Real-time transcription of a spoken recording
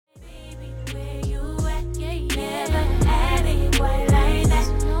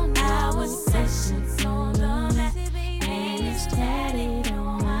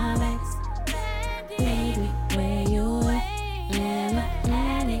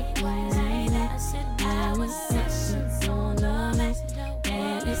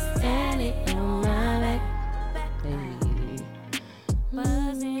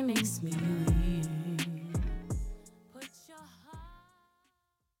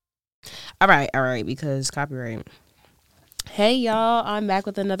All right, because copyright. Hey, y'all, I'm back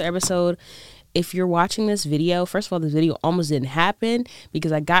with another episode. If you're watching this video, first of all, this video almost didn't happen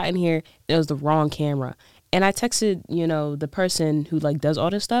because I got in here and it was the wrong camera. And I texted, the person who does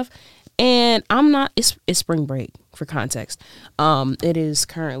all this stuff, and it's spring break for context. It is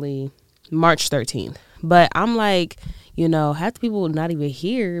currently March 13th, but I'm half the people not even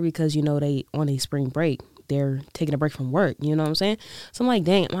here because, they on a spring break. They're taking a break from work, you know what I'm saying? So I'm like,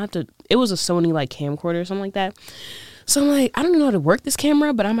 dang, it was a Sony camcorder or something like that. So I'm like, I don't know how to work this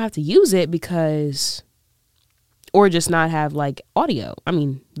camera, but I'm gonna have to use it or just not have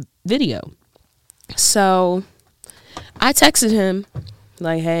video. So I texted him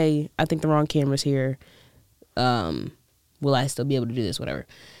hey, I think the wrong camera's here. Will I still be able to do this? Whatever.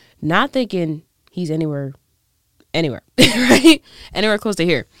 Not thinking he's anywhere, right? Anywhere close to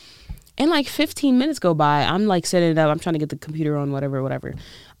here. And 15 minutes go by. I'm setting it up. I'm trying to get the computer on, whatever.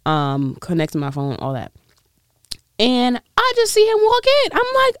 Connecting my phone, all that. And I just see him walk in. I'm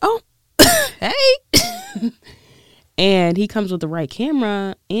like, oh, hey. And he comes with the right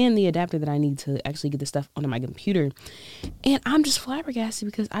camera and the adapter that I need to actually get the stuff onto my computer. And I'm just flabbergasted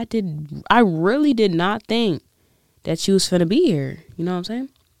because I really did not think that she was finna be here. You know what I'm saying?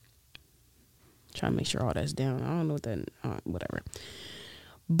 Trying to make sure all that's down. I don't know what that, whatever.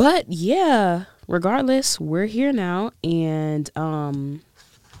 But yeah, regardless, we're here now. And, do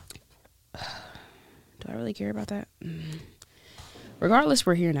I really care about that? Regardless,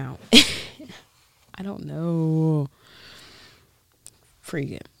 we're here now. I don't know.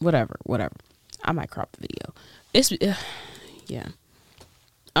 Freak it. Whatever. I might crop the video. Yeah.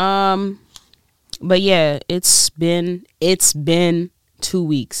 But yeah, it's been 2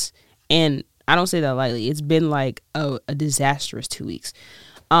 weeks, and I don't say that lightly. It's been a disastrous 2 weeks.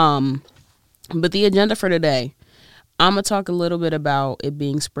 But the agenda for today, I'm gonna talk a little bit about it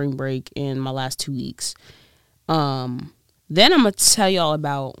being spring break in my last 2 weeks. Then I'm gonna tell y'all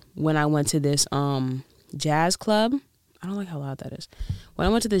about when I went to this jazz club. I don't like how loud that is. When I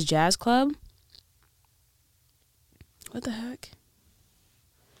went to this jazz club, what the heck?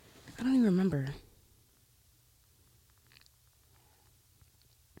 I don't even remember.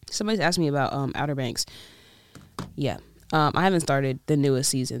 Somebody's asked me about Outer Banks. Yeah. I haven't started the newest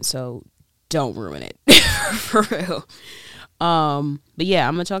season, so don't ruin it. For real. But yeah,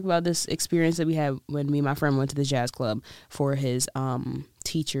 I'm gonna talk about this experience that we had when me and my friend went to the jazz club for his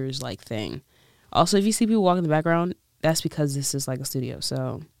teachers thing. Also, if you see people walking in the background, that's because this is a studio.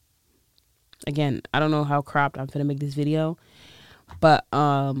 So again, I don't know how cropped I'm gonna make this video, but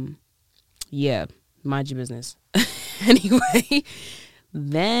yeah, mind your business. Anyway,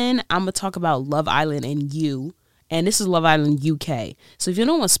 then I'm gonna talk about Love Island and You. And this is Love Island UK. So if you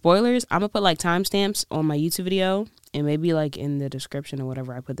don't want spoilers, I'm going to put timestamps on my YouTube video. And maybe in the description or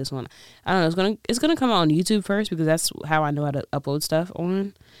whatever I put this one. I don't know. It's gonna come out on YouTube first because that's how I know how to upload stuff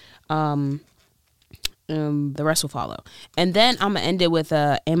on. The rest will follow. And then I'm going to end it with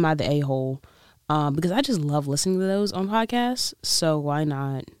Am I the A-Hole? Because I just love listening to those on podcasts. So why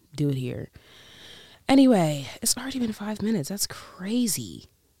not do it here? Anyway, it's already been 5 minutes. That's crazy.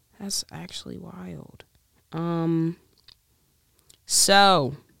 That's actually wild.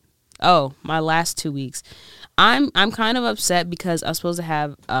 My last 2 weeks. I'm kind of upset because I was supposed to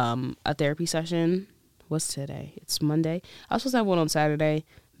have a therapy session. What's today? It's Monday. I was supposed to have one on Saturday.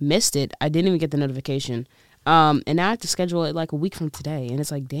 Missed it. I didn't even get the notification. And now I have to schedule it a week from today. And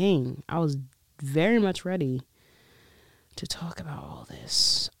it's dang, I was very much ready to talk about all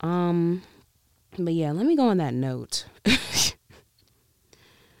this. But yeah, let me go on that note.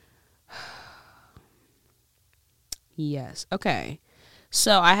 Yes. Okay.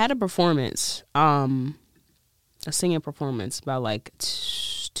 So I had a performance, a singing performance about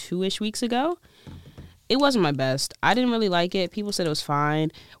 2-ish weeks ago. It wasn't my best. I didn't really like it. People said it was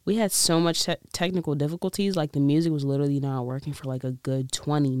fine. We had so much technical difficulties. The music was literally not working for a good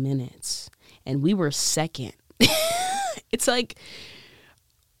 20 minutes. And we were second. It's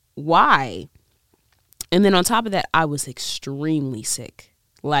why? And then on top of that, I was extremely sick.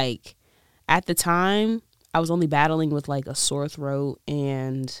 At the time, I was only battling with a sore throat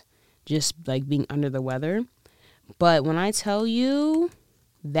and just being under the weather. But when I tell you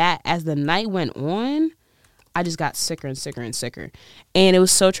that as the night went on, I just got sicker and sicker and sicker. And it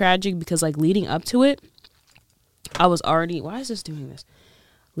was so tragic because leading up to it, I was already, why is this doing this?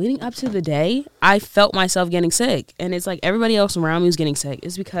 Leading up to the day, I felt myself getting sick. And it's everybody else around me was getting sick.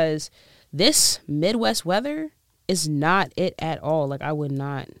 It's because this Midwest weather is not it at all. I would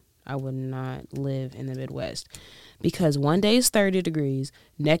not live in the Midwest because one day it's 30 degrees,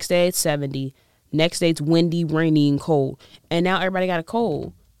 next day it's 70, next day it's windy, rainy, and cold, and now everybody got a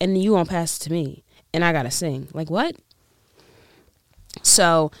cold. and you won't pass it to me, and I gotta sing. Like, what?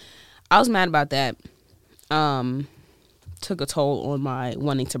 So I was mad about that. Took a toll on my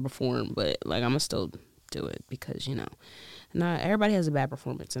wanting to perform, but like, I'm gonna still do it because, you know, not everybody has a bad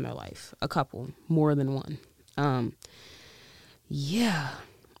performance in their life. A couple, more than one. Yeah.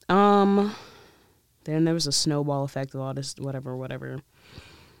 Then there was a snowball effect of all this, whatever.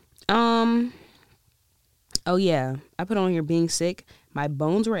 Oh yeah, I put on here being sick. My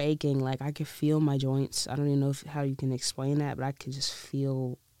bones were aching. Like, I could feel my joints. I don't even know how you can explain that, but I could just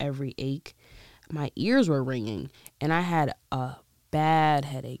feel every ache. My ears were ringing, and I had a bad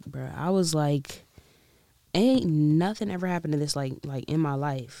headache, bro. I was like, ain't nothing ever happened to this like in my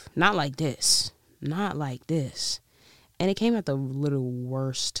life. Not like this. And it came at the little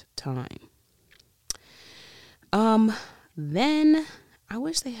worst time. Then I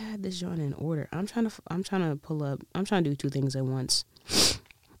wish they had this joint in order. I'm trying to pull up. I'm trying to do two things at once.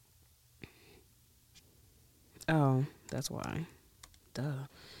 Oh, that's why. Duh.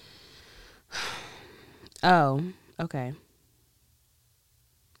 Oh, okay.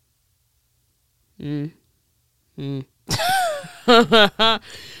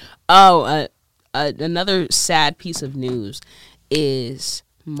 Oh, another sad piece of news is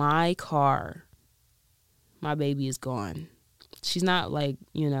my car. My baby is gone. She's not like,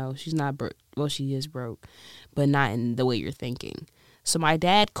 she's not broke. Well, she is broke, but not in the way you're thinking. So my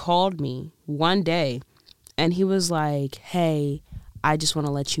dad called me one day, and he was like, hey, I just want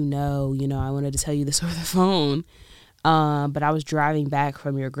to let you know, I wanted to tell you this over the phone. But I was driving back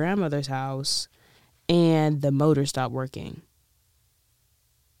from your grandmother's house, and the motor stopped working.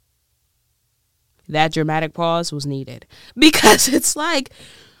 That dramatic pause was needed, because it's like,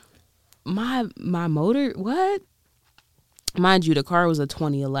 my motor, what? Mind you, the car was a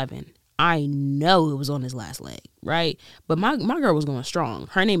 2011. I know it was on his last leg, right? But my girl was going strong.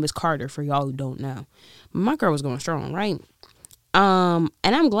 Her name is Carter, for y'all who don't know. My girl was going strong, right? And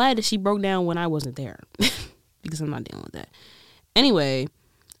I'm glad that she broke down when I wasn't there, because I'm not dealing with that. Anyway,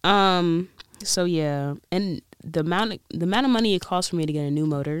 so yeah, and the amount of money it costs for me to get a new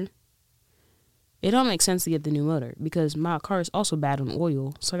motor, it don't make sense to get the new motor, because my car is also bad on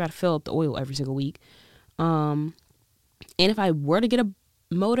oil, so I got to fill up the oil every single week. And if I were to get a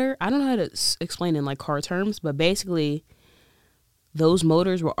motor, I don't know how to explain in like car terms, but basically those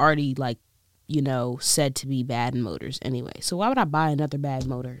motors were already like, said to be bad motors anyway. So why would I buy another bad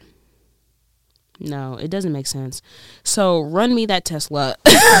motor? No, it doesn't make sense. So run me that Tesla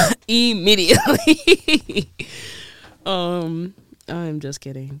immediately. I'm just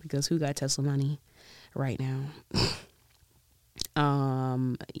kidding, because who got Tesla money right now?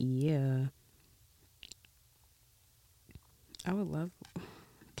 Yeah. I would love,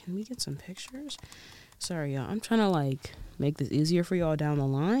 can we get some pictures? Sorry, y'all. I'm trying to like make this easier for y'all down the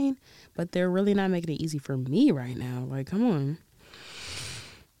line, but they're really not making it easy for me right now. Like, come on.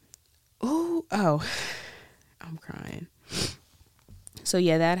 Oh, I'm crying. So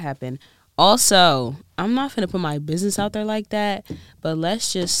yeah, that happened. Also, I'm not gonna put my business out there like that, but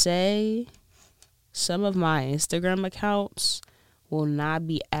let's just say some of my Instagram accounts will not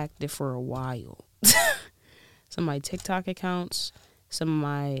be active for a while. Some of my TikTok accounts, some of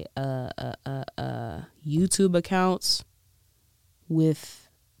my YouTube accounts with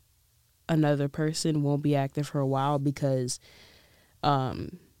another person won't be active for a while, because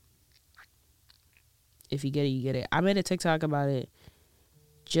if you get it, you get it. I made a TikTok about it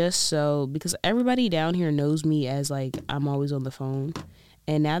just so, because everybody down here knows me as like, I'm always on the phone.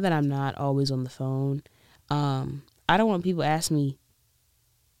 And now that I'm not always on the phone, I don't want people to ask me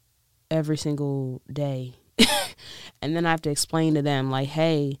every single day. And then I have to explain to them like,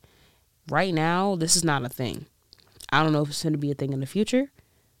 hey, right now, this is not a thing. I don't know if it's going to be a thing in the future.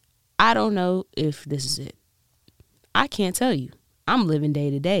 I don't know if this is it. I can't tell you. I'm living day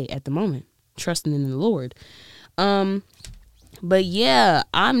to day at the moment, trusting in the Lord. But yeah,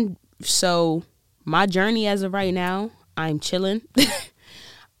 my journey as of right now, I'm chilling.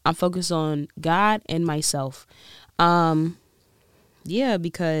 I'm focused on God and myself. Yeah,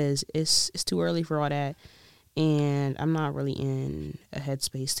 because it's too early for all that. And I'm not really in a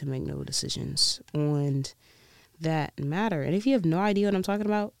headspace to make no decisions on that matter. And if you have no idea what I'm talking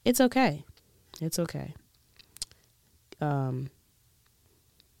about, it's okay. It's okay.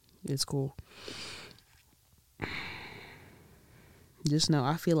 It's cool. Just know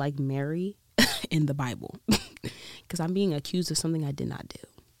I feel like Mary in the Bible, because I'm being accused of something I did not do.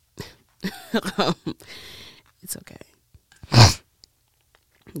 It's okay.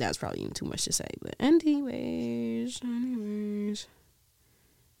 That's probably even too much to say, but anyways.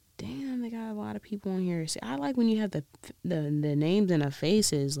 damn, they got a lot of people on here. See, I like when you have the names and the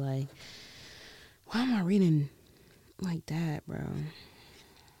faces. Like, why am I reading like that, bro?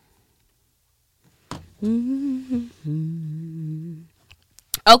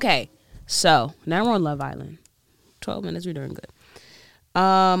 Okay, so now we're on Love Island. 12 minutes, we're doing good.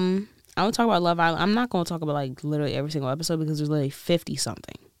 I'm gonna talk about Love Island. I'm not gonna talk about like literally every single episode because there's literally 50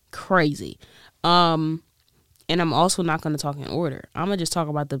 something. Crazy. And I'm also not gonna talk in order. I'm gonna just talk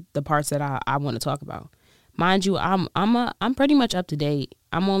about the parts that I want to talk about. Mind you, I'm pretty much up to date.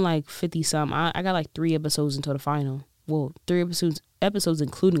 I'm on like 50 some. I got like 3 episodes until the final. Well, 3 episodes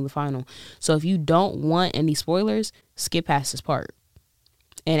including the final. So if you don't want any spoilers, skip past this part.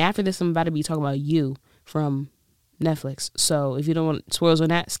 And after this, I'm about to be talking about You from Netflix. So if you don't want spoilers on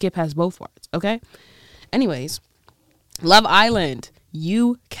that, skip past both parts, okay? Anyways, Love Island,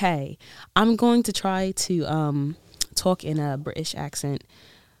 UK. I'm going to try to talk in a British accent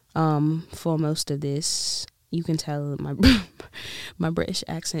for most of this. You can tell my British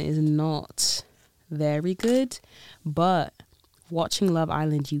accent is not very good, but watching Love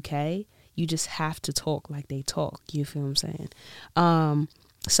Island UK, you just have to talk like they talk. You feel what I'm saying?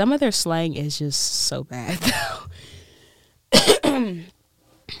 Some of their slang is just so bad though.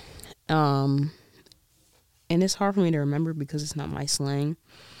 And it's hard for me to remember because it's not my slang.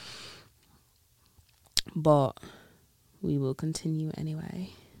 But we will continue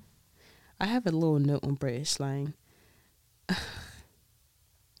anyway. I have a little note on British slang.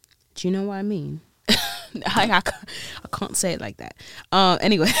 Do you know what I mean? I can't say it like that.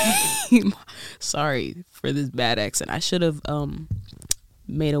 Anyway, sorry for this bad accent. I should have had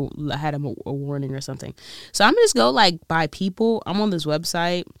a warning or something. So I'm gonna just go like by people. I'm on this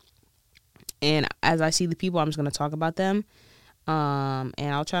website, and as I see the people, I'm just gonna talk about them. And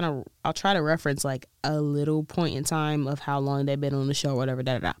I'll try to reference like a little point in time of how long they've been on the show or whatever.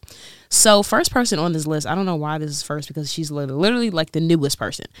 So first person on this list, I don't know why this is first because she's literally like the newest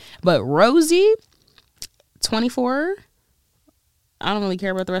person, but Rosie, 24. I don't really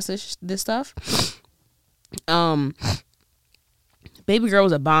care about the rest of this stuff. Baby girl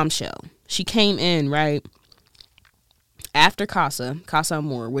was a bombshell. She came in right after Casa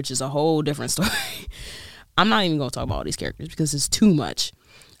Amor, which is a whole different story. I'm not even going to talk about all these characters because it's too much.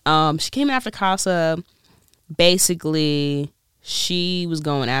 She came after Casa. Basically, she was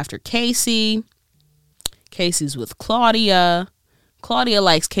going after Casey. Casey's with Claudia. Claudia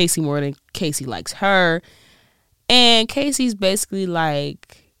likes Casey more than Casey likes her. And Casey's basically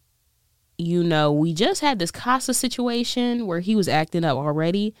like, we just had this Casa situation where he was acting up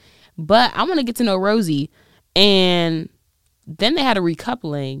already, but I want to get to know Rosie. And then they had a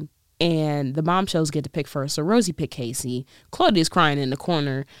recoupling, and the bombshells get to pick first. So Rosie picked Casey. Claudia's crying in the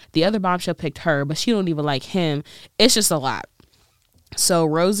corner. The other bombshell picked her, but she don't even like him. It's just a lot. So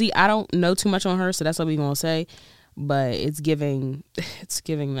Rosie, I don't know too much on her, so that's what we're going to say. But it's giving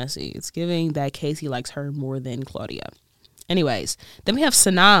messy. It's giving that Casey likes her more than Claudia. Anyways, then we have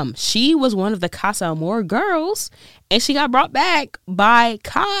Sanam. She was one of the Casa Amor girls, and she got brought back by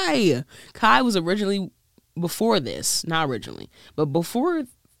Kai. Kai was originally, before this, not originally, but before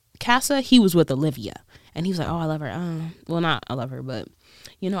Casa, he was with Olivia. And he was like, oh, I love her. Well, not I love her, but,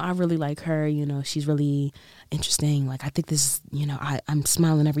 I really like her. She's really interesting. Like, I think this, I'm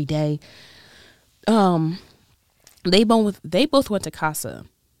smiling every day. They both went to Casa.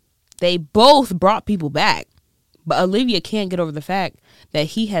 They both brought people back. But Olivia can't get over the fact that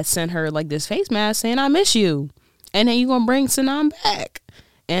he had sent her like this face mask saying, I miss you. And then you're going to bring Sanam back.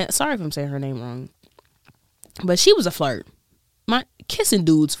 And sorry if I'm saying her name wrong. But she was a flirt. My kissing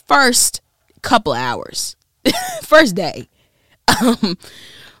dudes first couple hours. First day.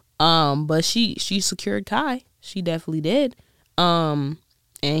 But she secured Kai. She definitely did. And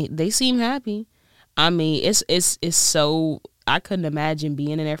they seem happy. I mean, it's so, I couldn't imagine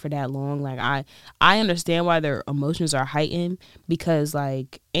being in there for that long. Like, I understand why their emotions are heightened because,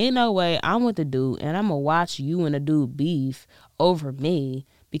 like, ain't no way I'm with the dude and I'm gonna watch you and the dude beef over me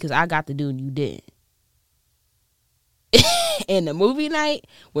because I got the dude and you didn't. In the movie night,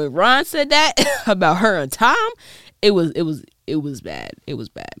 when Ron said that about her and Tom, it was bad. It was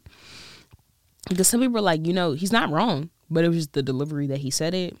bad. Because some people were like, he's not wrong, but it was just the delivery that he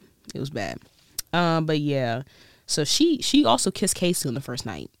said it. It was bad. But yeah. So she also kissed Casey on the first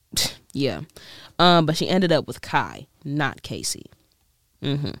night. Yeah. But she ended up with Kai, not Casey.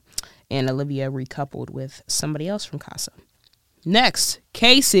 And Olivia recoupled with somebody else from Casa. Next,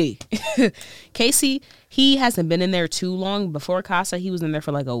 Casey. Casey, he hasn't been in there too long. Before Casa, he was in there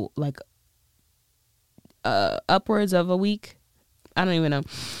for upwards of a week. I don't even know.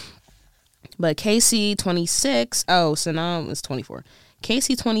 But Casey, 26. Oh, Sanam is 24.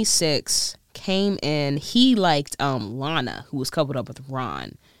 Casey 26 came in. He liked Lana, who was coupled up with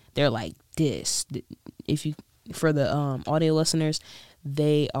Ron. They're like this. If you, for the audio listeners,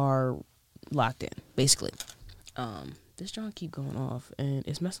 they are locked in basically. This John keep going off and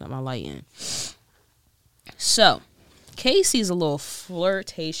it's messing up my lighting. So Casey's a little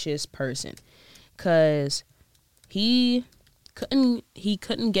flirtatious person because he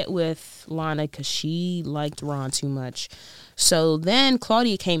couldn't get with Lana because she liked Ron too much. So then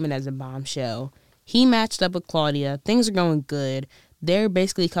Claudia came in as a bombshell. He matched up with Claudia. Things are going good. They're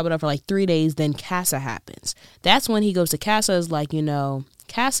basically coupled up for like 3 days. Then Casa happens. That's when he goes to Casa. Is like,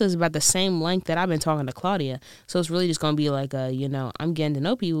 Casa is about the same length that I've been talking to Claudia. So it's really just going to be like I'm getting to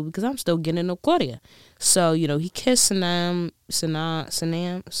know people because I'm still getting to know Claudia. So, he kissed Sanam.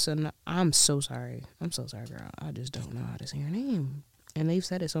 I'm so sorry. I'm so sorry, girl. I just don't know how to say her name. And they've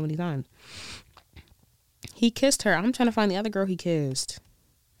said it so many times. He kissed her. I'm trying to find the other girl he kissed.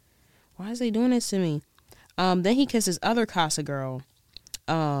 Why is they doing this to me? Then he kissed his other Casa girl.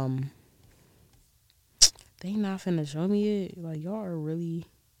 They not finna show me it. Like, y'all are really...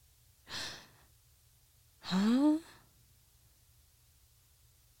 Huh?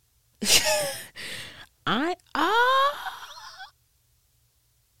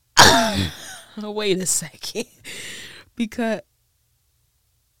 Wait a second. Because...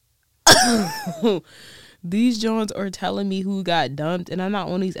 These Jones are telling me who got dumped, and I'm not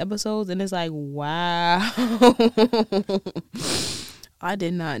on these episodes, and it's like, wow. I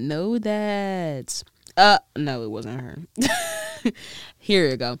did not know that. No, it wasn't her. Here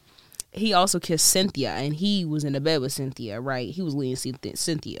you go. He also kissed Cynthia, and he was in the bed with Cynthia, right? He was leading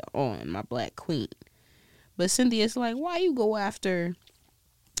Cynthia on, my black queen. But Cynthia's like, why you go after...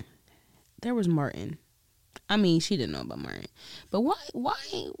 There was Martin. I mean, she didn't know about Martin. But why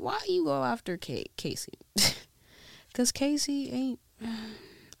you go after Casey? Because Casey ain't...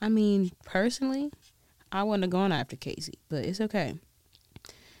 I mean, personally, I wouldn't have gone after Casey. But it's okay.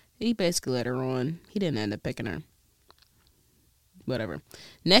 He basically let her on. He didn't end up picking her. Whatever.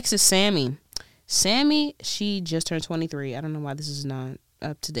 Next is Sammy. Sammy, she just turned 23. I don't know why this is not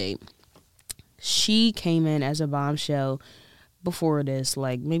up to date. She came in as a bombshell before this,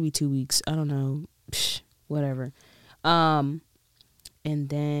 like maybe 2 weeks. I don't know. Whatever. And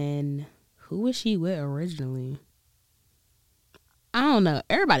then who was she with originally? I don't know.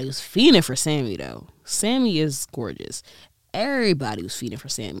 Everybody was fiending for Sammy though. Sammy is gorgeous. Everybody was feeding for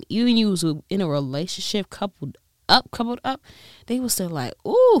Sammy. Even you was in a relationship, coupled up, they was still like,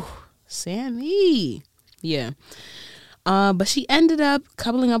 ooh, Sammy. Yeah. But she ended up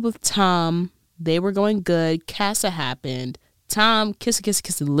coupling up with Tom. They were going good. Casa happened. Tom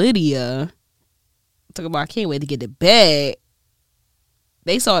kissing Lydia. Talk about, I can't wait to get to bed.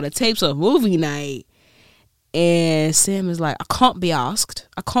 They saw the tapes of movie night. And Sam is like, I can't be asked.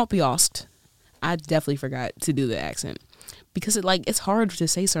 I definitely forgot to do the accent. Because it's hard to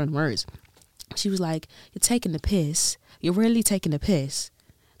say certain words. She was like, you're taking the piss. You're really taking the piss.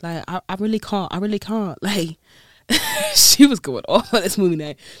 Like, I really can't. Like, she was going off on this movie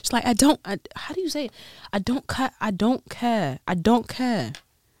night. She's like, how do you say it? I don't care.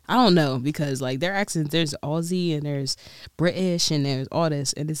 I don't know, because like their accents, there's Aussie and there's British and there's all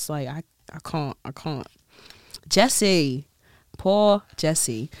this, and it's like I can't. Jesse, poor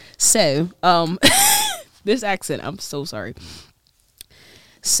Jesse. So this accent, I'm so sorry.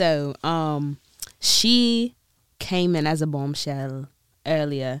 So she came in as a bombshell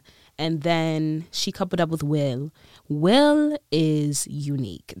earlier, and then she coupled up with Will. Will is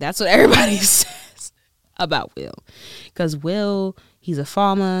unique. That's what everybody says about Will, because Will, he's a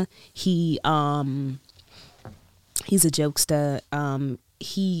farmer. He's a jokester.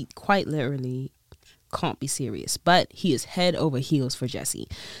 He quite literally can't be serious, but he is head over heels for Jessie.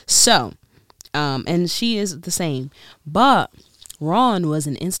 So, and she is the same. But Ron was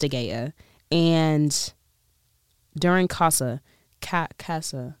an instigator, and during Casa, I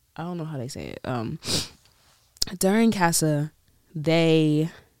don't know how they say it. During Casa, they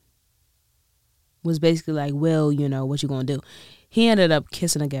was basically like, Will, what you gonna do? He ended up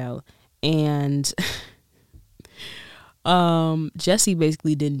kissing a girl, and Jesse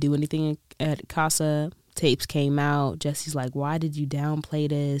basically didn't do anything at Casa. Tapes came out. Jesse's like, why did you downplay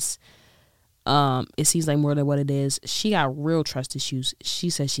this? It seems like more than what it is. She got real trust issues.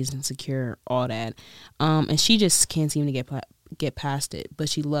 She says she's insecure, all that. And she just can't seem to get past it. But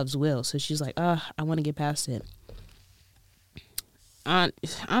she loves Will, so she's like, I want to get past it.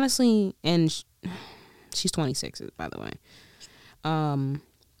 Honestly, and she's 26, by the way.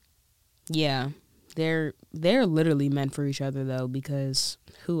 Yeah, they're literally meant for each other though, because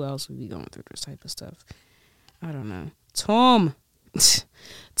who else would be going through this type of stuff? I don't know. Tom,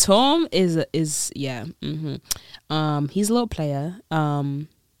 Tom is yeah. He's a little player.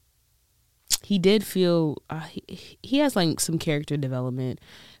 He did feel he has like some character development,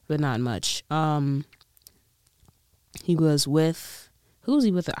 but not much. He was with who was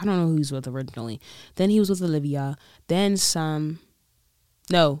he with? I don't know who he was with originally. Then he was with Olivia. Then some.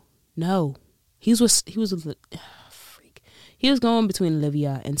 No. He was with freak. He was going between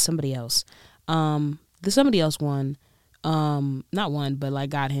Olivia and somebody else. The somebody else won. Not won, but like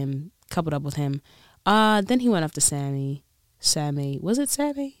got him, coupled up with him. Then he went after Sammy. Was it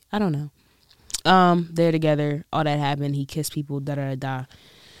Sammy? I don't know. They're together. All that happened. He kissed people. Da.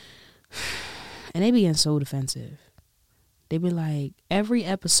 And they began so defensive. They be like, every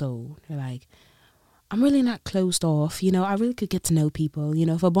episode, they're like, I'm really not closed off. You know, I really could get to know people. You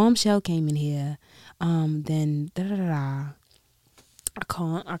know, if a bombshell came in here, then da. I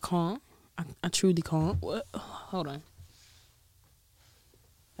can't. I truly can't. What? Hold on.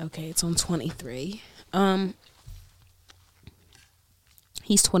 Okay, it's on 23.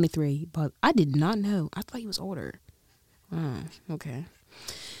 He's 23, but I did not know. I thought he was older. Okay.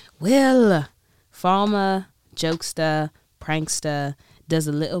 Well, Farmer, jokester, prankster, does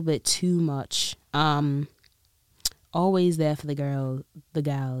a little bit too much. Always there for the gals.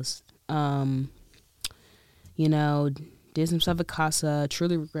 You know, did some stuff at Casa,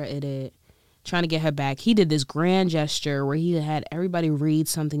 truly regretted it, trying to get her back. He did this grand gesture where he had everybody read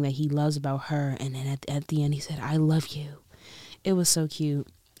something that he loves about her, and then at the end he said, I love you. It was so cute.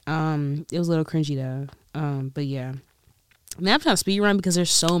 It was a little cringy though. But yeah. Now I'm trying to speed run because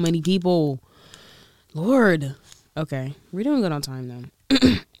there's so many people. Lord. Okay. We're doing good on time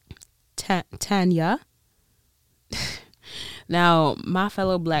though. Tanya. Now, my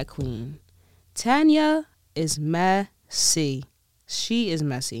fellow black queen. Tanya is messy. She is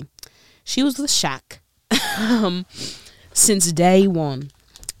messy. She was with Shaq. Since day one.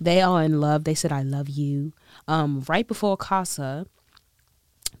 They are in love. They said, I love you. Right before Casa,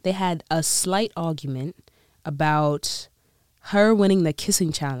 they had a slight argument about her winning the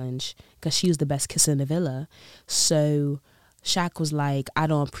kissing challenge because she was the best kisser in the villa. So Shaq was like, I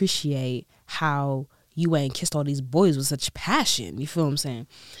don't appreciate how you ain't kissed all these boys with such passion. You feel what I'm saying?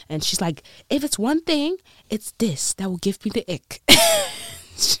 And she's like, if it's one thing, it's this that will give me the ick.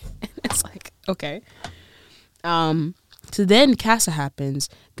 It's like, okay. So then Casa happens.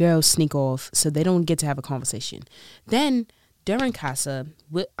 Girls sneak off, so they don't get to have a conversation. Then during Casa,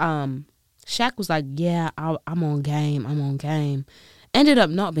 Shaq was like, yeah, I'm on game. Ended up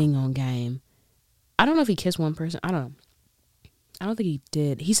not being on game. I don't know if he kissed one person. I don't know. I don't think he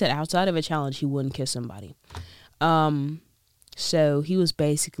did. He said outside of a challenge, he wouldn't kiss somebody. So he was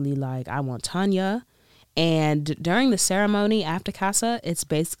basically like, I want Tanya. And during the ceremony after Casa, it's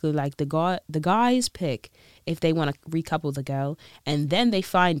basically like the guys pick if they want to recouple the girl, and then they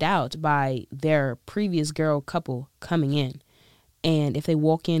find out by their previous girl couple coming in. And if they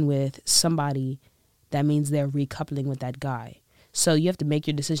walk in with somebody, that means they're recoupling with that guy. So you have to make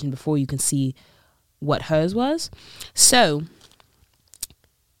your decision before you can see what hers was. So,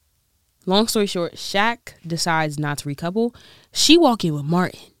 long story short, Shaq decides not to recouple. She walk in with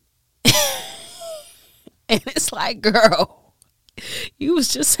Martin. And it's like, girl, you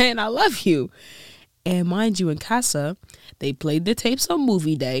was just saying I love you. And mind you, in Casa, they played the tapes on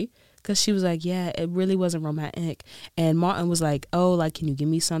movie day because she was like, yeah, it really wasn't romantic. And Martin was like, oh, like, can you give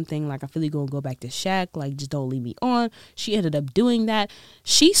me something? Like, I feel you're going to go back to Shaq. Like, just don't leave me on. She ended up doing that.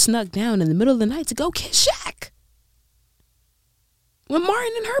 She snuck down in the middle of the night to go kiss Shaq with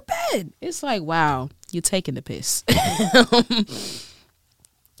Martin in her bed. It's like, wow, you're taking the piss.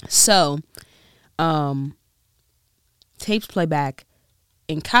 So, tapes play back.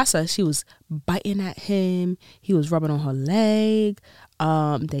 In Casa, she was biting at him. He was rubbing on her leg.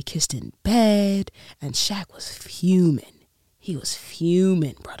 They kissed in bed. And Shaq was fuming. He was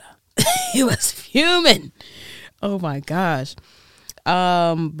fuming, brother. He was fuming. Oh, my gosh.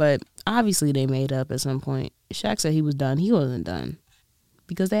 But obviously they made up at some point. Shaq said he was done. He wasn't done.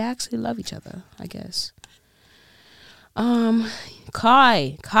 Because they actually love each other, I guess.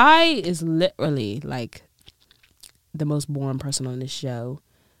 Kai. Kai is literally, like, the most boring person on this show.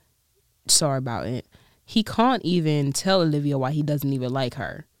 Sorry about it. He can't even tell Olivia why he doesn't even like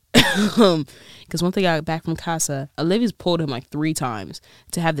her. Because once they got back from Casa, Olivia's pulled him like 3 times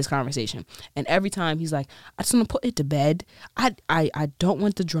to have this conversation. And every time he's like, I just want to put it to bed. I don't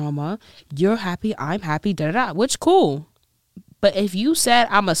want the drama. You're happy. I'm happy. Da da da. Which cool. But if you said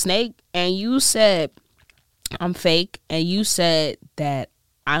I'm a snake and you said I'm fake and you said that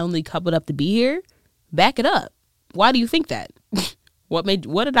I only coupled up to be here, back it up. Why do you think that? What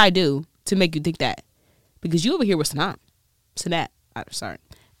did I do to make you think that? Because you over here with Sanat. Sorry.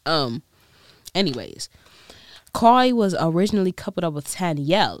 Anyways, Koi was originally coupled up with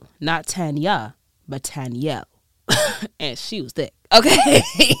Tanyel, not Tanya, but Tanyel, and she was thick. Okay.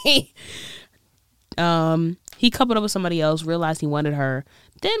 He coupled up with somebody else, realized he wanted her,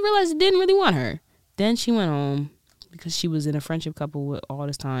 then realized he didn't really want her. Then she went home because she was in a friendship couple with all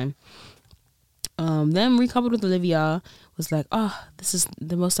this time. Then recoupled with Olivia, was like, oh, this is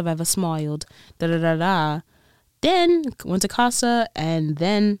the most I've ever smiled. Da da da da. Then went to Casa and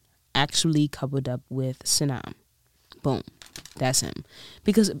then actually coupled up with Sinam. Boom. That's him.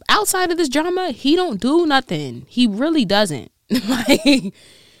 Because outside of this drama, he don't do nothing. He really doesn't. Like,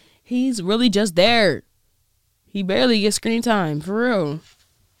 he's really just there. He barely gets screen time, for real.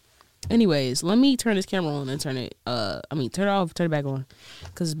 Anyways, let me turn this camera on and turn it off, turn it back on,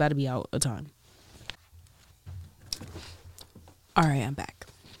 because it's about to be out of time. All right, I'm back.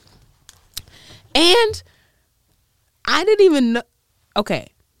 And I didn't even know. Okay.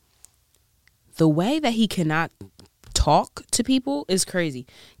 The way that he cannot talk to people is crazy,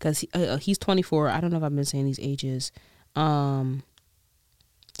 because he's 24. I don't know if I've been saying these ages. Tanya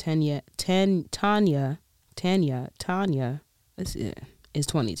is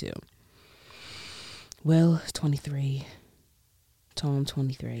 22. Will 23. Tom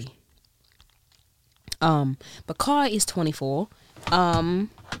 23. But Kai is 24.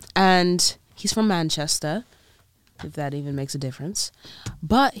 And he's from Manchester, if that even makes a difference.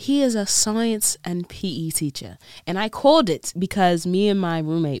 But he is a science and PE teacher. And I called it because me and my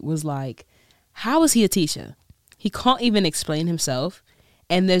roommate was like, how is he a teacher? He can't even explain himself.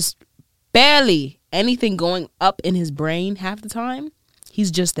 And there's barely anything going up in his brain half the time.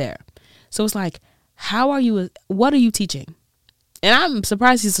 He's just there. So it's like, what are you teaching? And I'm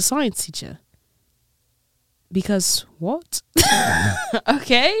surprised he's a science teacher. Because what?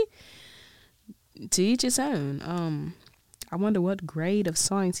 Okay. To each his own. I wonder what grade of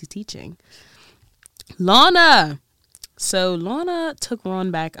science he's teaching. Lana. So Lana took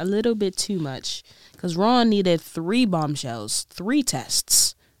Ron back a little bit too much, because Ron needed 3 bombshells, 3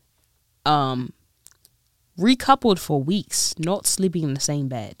 tests, recoupled for weeks, not sleeping in the same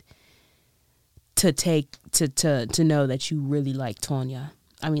bed, to know that you really like Lana.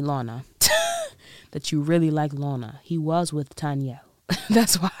 That you really like Lana. He was with Tanya.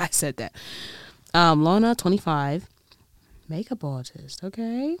 That's why I said that. Lana, 25, makeup artist.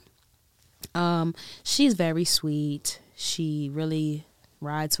 Okay. She's very sweet. She really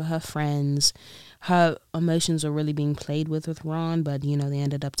rides for her friends. Her emotions are really being played with Ron, but they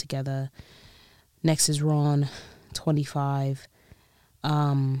ended up together. Next is Ron, 25.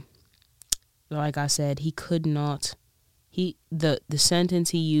 Like I said, he could not. The sentence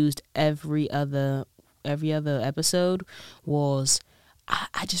he used every other episode was,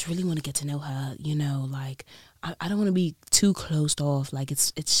 I just really want to get to know her. Like, I don't want to be too closed off. Like,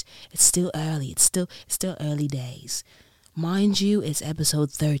 it's still early. It's still early days. Mind you, it's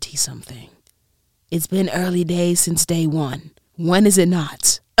episode 30 something. It's been early days since day 1. When is it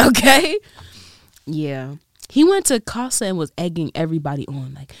not? Okay? Yeah. He went to Casa and was egging everybody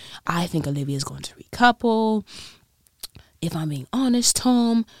on. Like, I think Olivia's going to recouple. If I'm being honest,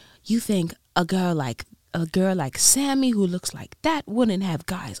 Tom, you think a girl like Sammy, who looks like that, wouldn't have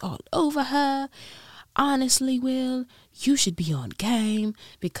guys all over her? Honestly, Will, you should be on game,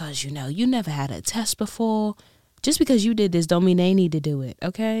 because you never had a test before. Just because you did this don't mean they need to do it,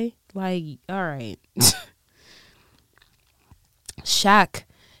 okay? Like, all right. Shaq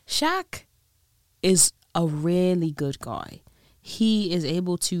is a really good guy. He is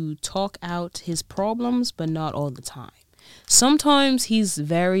able to talk out his problems, but not all the time. Sometimes he's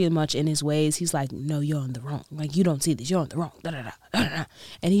very much in his ways. He's like, no, you're on the wrong. Like, you don't see this. You're on the wrong. Da, da, da, da, da.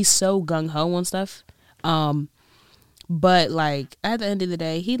 And he's so gung-ho on stuff. But, like, at the end of the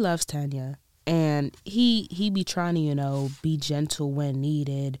day, he loves Tanya. And he be trying to, be gentle when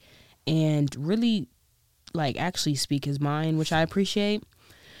needed. And really, like, actually speak his mind, which I appreciate.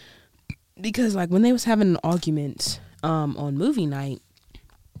 Because, like, when they was having an argument on movie night,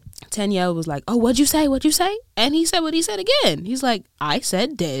 Tanya was like, oh, what'd you say? And he said what he said again. He's like, I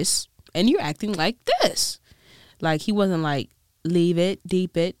said this, and you're acting like this. Like, he wasn't like, leave it,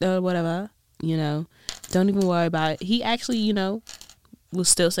 deep it, or whatever, Don't even worry about it. He actually, was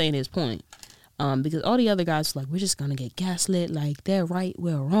still saying his point. Because all the other guys were like, we're just going to get gaslit. Like, they're right,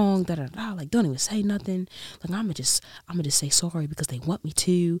 we're wrong, da-da-da. Like, don't even say nothing. Like, I'm gonna just say sorry because they want me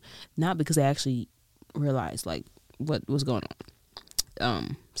to. Not because they actually realized, like, what was going on.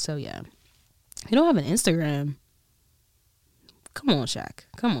 So yeah. You don't have an Instagram. Come on, Shaq.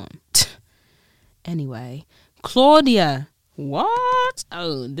 Come on. Anyway. Claudia. What?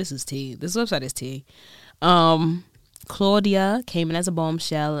 Oh, this is tea. This website is tea. Claudia came in as a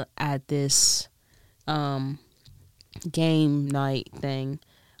bombshell at this game night thing.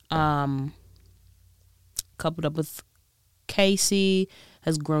 Coupled up with Casey,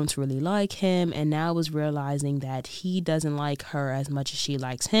 has grown to really like him, and now is realizing that he doesn't like her as much as she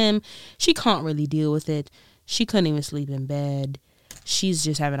likes him. She can't really deal with it. She couldn't even sleep in bed. She's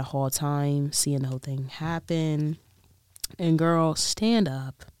just having a hard time seeing the whole thing happen. And girl, stand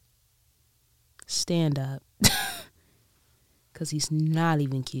up. Stand up. Because he's not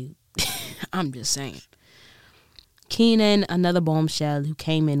even cute. I'm just saying. Keenan, another bombshell who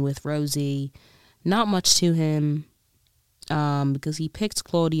came in with Rosie. Not much to him. Because he picked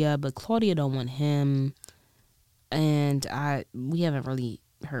Claudia, but Claudia don't want him. And we haven't really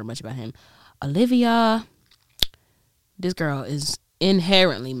heard much about him. Olivia, this girl is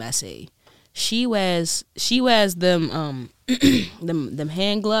inherently messy. She wears them them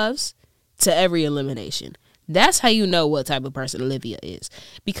hand gloves to every elimination. That's how you know what type of person Olivia is,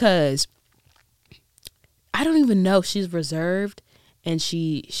 because I don't even know if she's reserved, and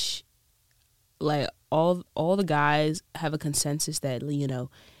she like all the guys have a consensus that, you know,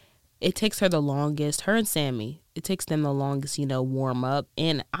 it takes her the longest. Her and Sammy, it takes them the longest, you know, warm up.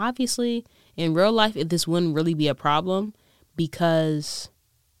 And obviously, in real life, this wouldn't really be a problem, because,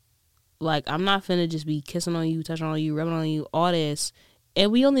 like, I'm not finna just be kissing on you, touching on you, rubbing on you, all this,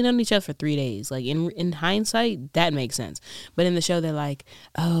 and we only known each other for 3 days. Like, in hindsight, that makes sense. But in the show, they're like,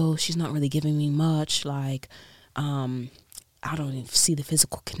 oh, she's not really giving me much. Like, I don't even see the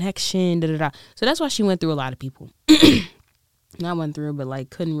physical connection. Da da da. So that's why she went through a lot of people. Not went through, but like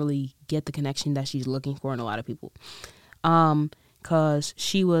couldn't really get the connection that she's looking for in a lot of people. Cause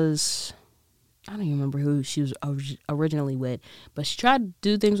she was, I don't even remember who she was originally with, but she tried to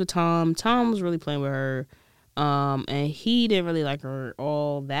do things with Tom. Tom was really playing with her. And he didn't really like her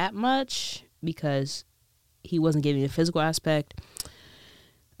all that much because he wasn't getting the physical aspect.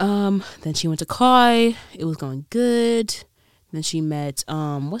 Then she went to Kai. It was going good. Then she met,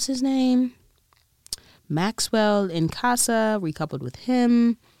 what's his name? Maxwell in Casa, recoupled with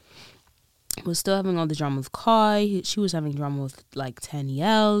him. Was still having all the drama with Kai. She was having drama with, like,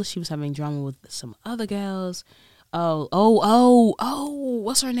 Tanielle. She was having drama with some other girls.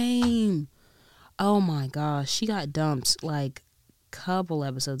 What's her name? Oh, my gosh. She got dumped, like, a couple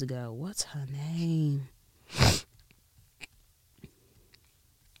episodes ago. What's her name?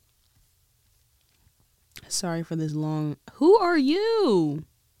 Sorry for this long. Who are you?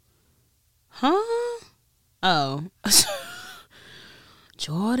 Huh? Oh.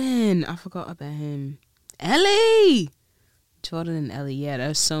 Jordan. I forgot about him. Ellie. Jordan and Ellie. Yeah,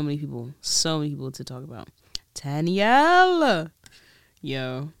 there's so many people. So many people to talk about. Tanielle.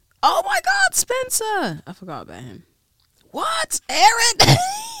 Yo. Oh my God, Spencer. I forgot about him. What? Aaron?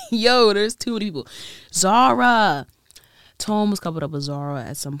 Yo, there's too many people. Zara. Tom was coupled up with Zara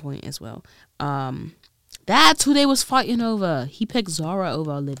at some point as well. That's who they was fighting over. He picked Zara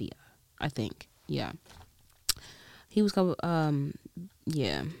over Olivia, I think. Yeah. He was coupled,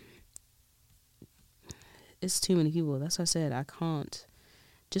 yeah. It's too many people. That's what I said. I can't.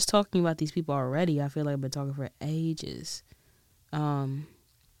 Just talking about these people already, I feel like I've been talking for ages.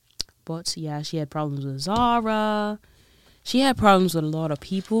 But yeah, she had problems with Zara. She had problems with a lot of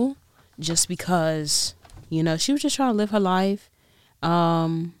people just because, you know, she was just trying to live her life.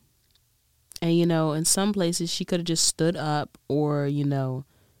 And, you know, in some places she could have just stood up, or, you know,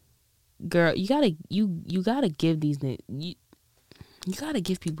 girl, you gotta give these, you gotta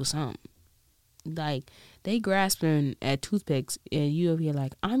give people something. Like, they grasping at toothpicks, and you over here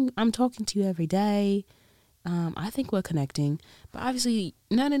like, I'm talking to you every day. I think we're connecting, but obviously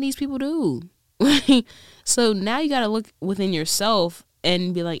none of these people do. So now you gotta look within yourself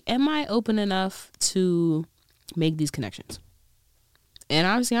and be like, am I open enough to make these connections? And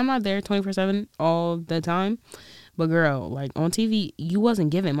obviously I'm not there 24/7 all the time, but girl, like, on TV, you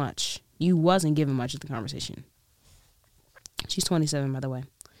wasn't giving much. You wasn't giving much of the conversation. She's 27, by the way.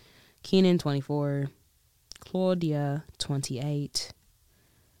 Keenan, 24. Claudia, 28.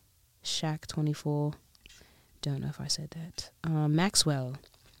 Shaq, 24. Don't know if I said that. Maxwell,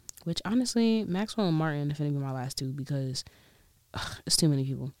 which honestly, Maxwell and Martin are finna be my last two because it's too many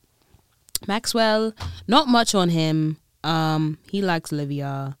people. Maxwell, not much on him. He likes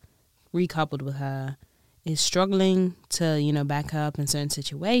Olivia, recoupled with her, is struggling to, you know, back up in certain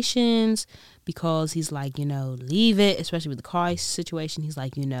situations because he's like, you know, leave it, especially with the Kai situation. He's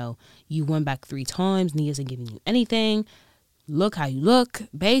like, you know, you went back 3 times and he isn't giving you anything. Look how you look,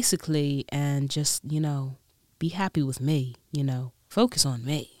 basically, and just, you know, be happy with me, you know, focus on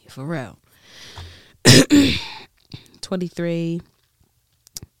me, for real. 23,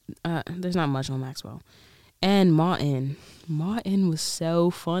 there's not much on Maxwell. And Martin was so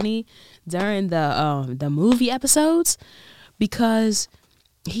funny during the movie episodes, because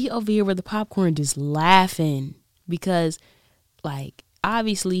he over here with the popcorn just laughing, because like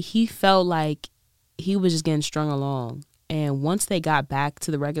obviously he felt like he was just getting strung along, and once they got back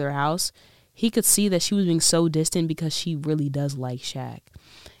to the regular house, he could see that she was being so distant because she really does like Shaq.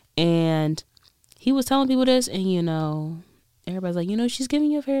 And he was telling people this, and everybody's like, she's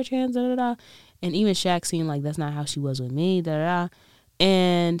giving you a fair chance, da da da. And even Shaq seemed like that's not how she was with me, da da da.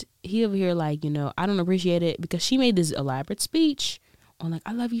 And he over here like, I don't appreciate it, because she made this elaborate speech on like,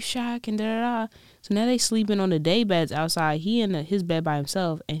 I love you, Shaq, and da da da. So now they sleeping on the day beds outside. He in his bed by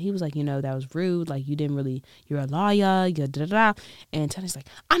himself, and he was like, that was rude. Like, you're a liar, you're da da da. And Tony's like,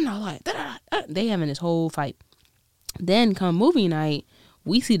 I'm not lying, da da da. They having this whole fight. Then come movie night,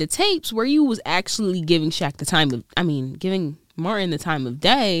 we see the tapes where you was actually giving Shaq giving Martin the time of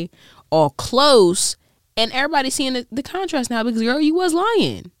day, all close, and everybody seeing the contrast now, because girl, you was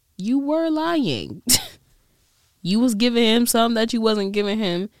lying. You were lying. You was giving him something that you wasn't giving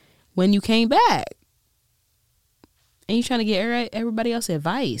him when you came back. And you trying to get everybody else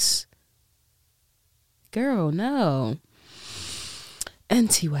advice. Girl, no.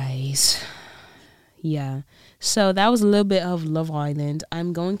 Anyways. Yeah. So that was a little bit of Love Island.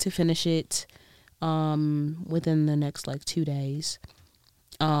 I'm going to finish it within the next 2 days.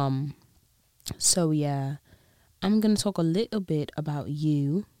 So yeah. I'm going to talk a little bit about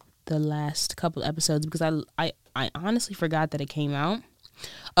You, the last couple episodes, because I honestly forgot that it came out.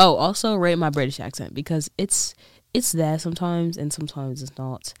 Oh, also rate my British accent, because it's there sometimes and sometimes it's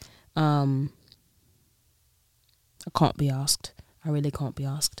not. I can't be asked. I really can't be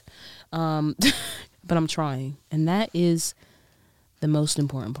asked. But I'm trying, and that is the most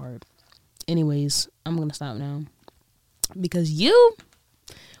important part. Anyways, I'm gonna stop now, because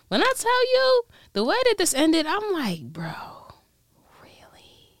when I tell you the way that this ended, I'm like, bro,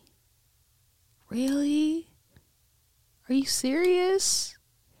 really? Are you serious?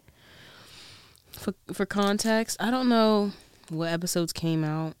 For context, I don't know what episodes came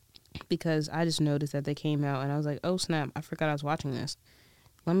out, because I just noticed that they came out, and I was like, oh snap, I forgot I was watching this.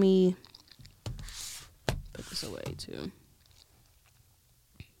 Let me put this away too.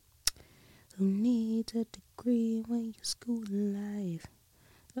 Who needs a degree when you school life?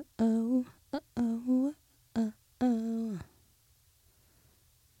 Uh-oh.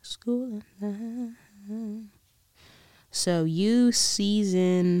 School life. So You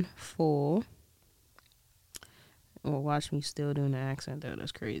season 4. Well, watch me still doing the accent though.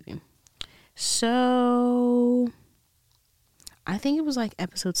 That's crazy. So I think it was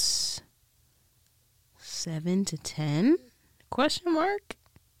episodes 7 to 10? Question mark?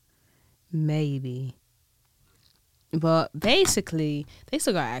 Maybe. But basically, they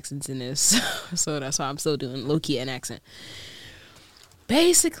still got accents in this. So that's why I'm still doing low-key an accent.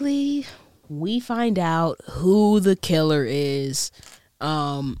 Basically, we find out who the killer is.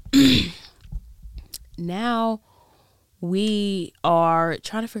 Now we are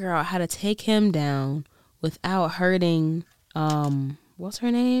trying to figure out how to take him down without hurting, what's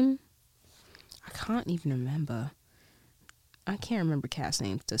her name? I can't even remember. I can't remember cast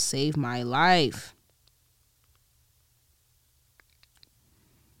names to save my life.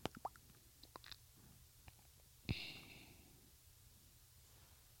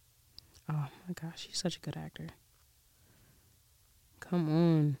 Oh my gosh, she's such a good actor. Come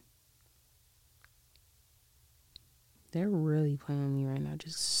on. They're really playing me right now.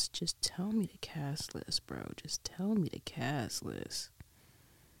 Just tell me the cast list, bro. Just tell me the cast list.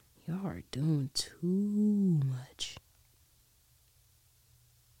 Y'all are doing too much.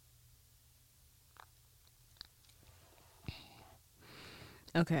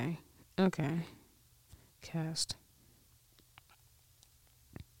 Okay. Cast.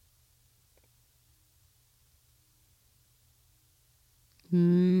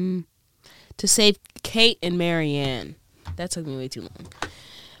 To save Kate and Marianne. That took me way too long.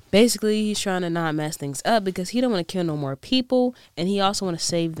 Basically, he's trying to not mess things up because he don't want to kill no more people, and he also want to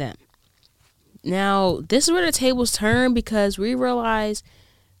save them. Now, this is where the tables turn, because we realize,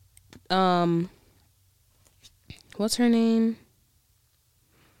 what's her name?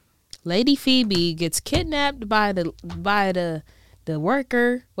 Lady Phoebe gets kidnapped by the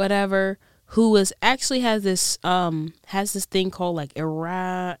worker, whatever, who is actually has this thing called like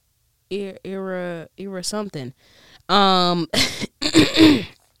era something,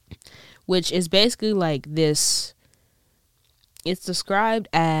 which is basically like this. It's described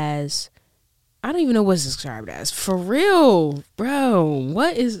as, I don't even know what it's described as. For real, bro.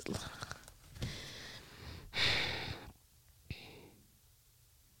 What is...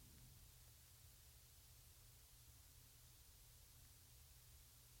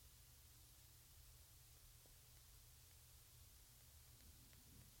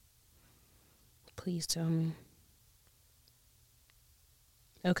 Please tell me.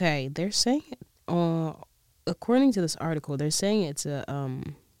 Okay, they're saying, according to this article, they're saying it's a,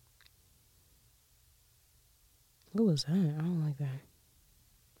 what was that? I don't like that.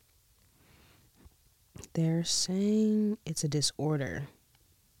 They're saying it's a disorder.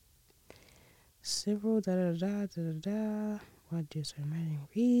 Several da-da-da. What do you say? Imagine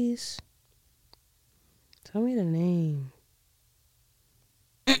Reese. Tell me the name.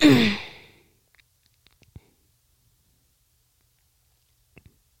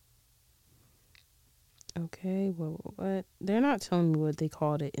 Okay, what? They're not telling me what they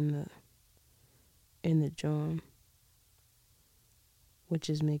called it in the joint, which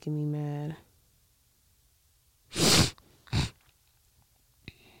is making me mad.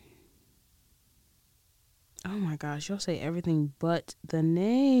 Oh my gosh, y'all say everything but the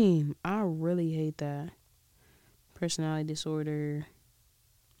name. I really hate that. Personality disorder.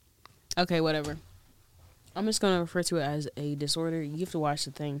 Okay, whatever. I'm just going to refer to it as a disorder. You have to watch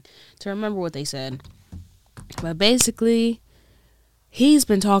the thing to remember what they said. But basically, he's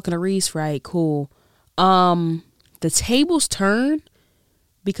been talking to Reese, right? Cool. The tables turn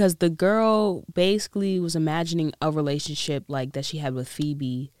because the girl basically was imagining a relationship like that she had with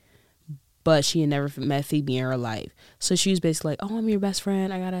Phoebe, but she had never met Phoebe in her life. So she was basically like, oh, I'm your best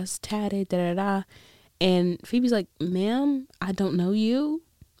friend. I got us tatted, da-da-da. And Phoebe's like, ma'am, I don't know you.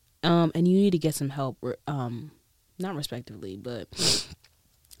 And you need to get some help. Not respectively, but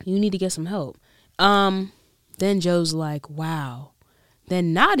you need to get some help. Then Joe's like, wow.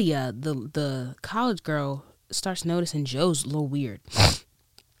 Then Nadia, the college girl, starts noticing Joe's a little weird.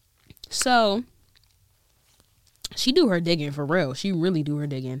 So she do her digging for real. She really do her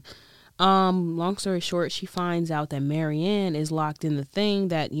digging. Long story short, she finds out that Marianne is locked in the thing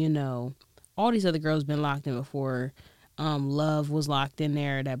that, you know, all these other girls been locked in before. Love was locked in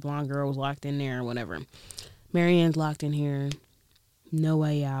there. That blonde girl was locked in there, whatever. Marianne's locked in here. No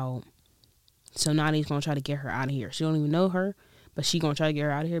way out. So Nadia's going to try to get her out of here. She don't even know her, but she going to try to get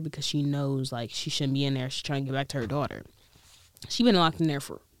her out of here because she knows, like, she shouldn't be in there. She's trying to get back to her daughter. She been locked in there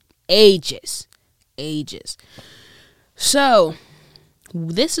for ages. So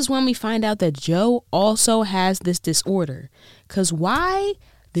this is when we find out that Joe also has this disorder. Because why?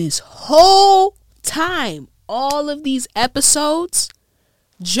 This whole time, all of these episodes,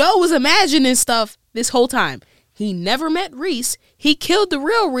 Joe was imagining stuff this whole time. He never met Reese. He killed the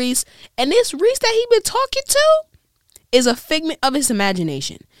real Reese. And this Reese that he been talking to is a figment of his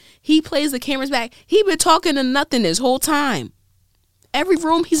imagination. He plays the cameras back. He been talking to nothing this whole time. Every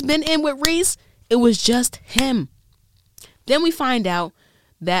room he's been in with Reese, it was just him. Then we find out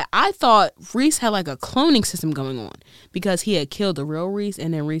that I thought Reese had like a cloning system going on because he had killed the real Reese,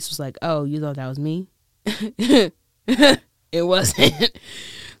 and then Reese was like, oh, you thought that was me? It wasn't.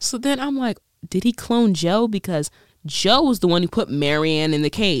 So then I'm like, did he clone Joe? Because Joe was the one who put Marianne in the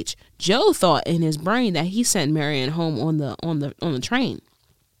cage. Joe thought in his brain that he sent Marianne home on the train.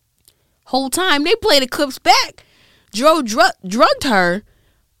 Whole time they played the clips back. Joe drugged her,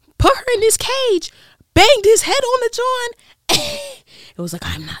 put her in this cage, banged his head on the joint. It was like,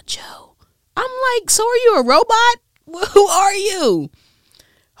 I'm not Joe. I'm like, so are you a robot? Who are you?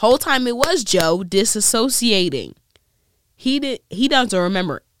 Whole time it was Joe disassociating. He doesn't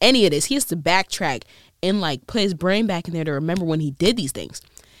remember any of this. He has to backtrack and like put his brain back in there to remember when he did these things.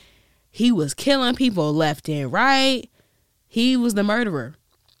 He was killing people left and right. He was the murderer.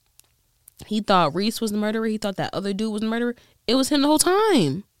 He thought Reese was the murderer. He thought that other dude was the murderer. It was him the whole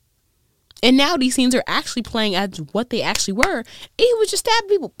time. And now these scenes are actually playing as what they actually were. He was just stabbing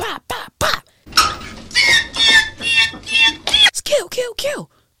people. Pop, pop, pop.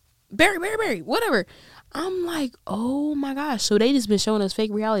 Kill. Bury. Whatever. I'm like, oh my gosh. So they just been showing us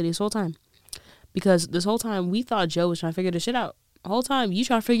fake reality this whole time. Because this whole time we thought Joe was trying to figure this shit out. The whole time you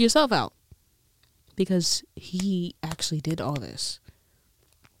trying to figure yourself out. Because he actually did all this.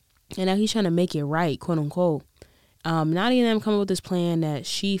 And now he's trying to make it right, quote unquote. Nadia and them come up with this plan that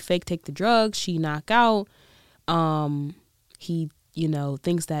she fake take the drugs, she knock out. He,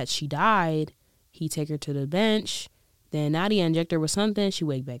 thinks that she died. He take her to the bench. Then Nadia inject her with something. She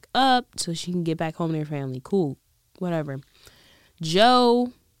wake back up so she can get back home to her family. Cool. Whatever.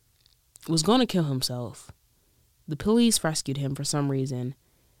 Joe was going to kill himself. The police rescued him for some reason.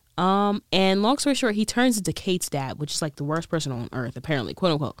 And long story short, he turns into Kate's dad, which is like the worst person on earth, apparently,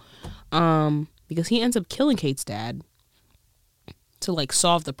 quote unquote. Because he ends up killing Kate's dad to like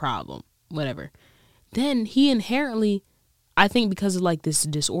solve the problem, whatever. Then he inherently, I think because of like this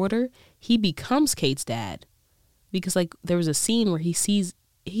disorder, he becomes Kate's dad. Because like there was a scene where he sees,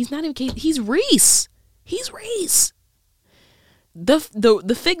 he's not even Kate, he's Reese.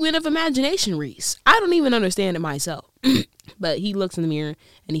 the figment of imagination, Reese. I don't even understand it myself. But he looks in the mirror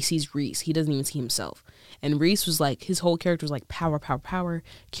and he sees Reese. He doesn't even see himself. And Reese was like, his whole character was like, power, power, power,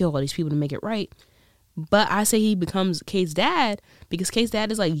 kill all these people to make it right. But I say he becomes Kate's dad because Kate's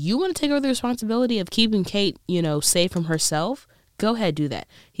dad is like, you want to take over the responsibility of keeping Kate, safe from herself? Go ahead, do that.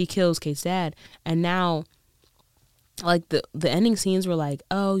 He kills Kate's dad. And now, like, the ending scenes were like,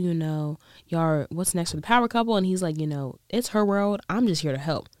 oh, y'all, what's next for the power couple? And he's like, it's her world. I'm just here to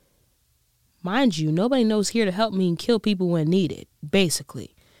help. Mind you, nobody knows here to help mean kill people when needed,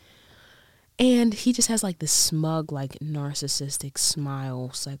 basically. And he just has like this smug, like narcissistic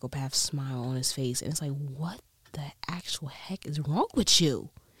smile, psychopath smile on his face. And it's like, what the actual heck is wrong with you?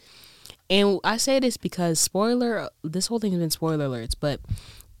 And I say this because this whole thing has been spoiler alerts, but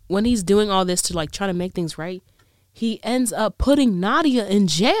when he's doing all this to like try to make things right, he ends up putting Nadia in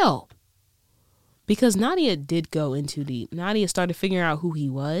jail. Because Nadia did go in too deep. Nadia started figuring out who he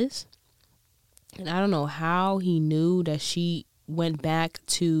was. And I don't know how he knew that she went back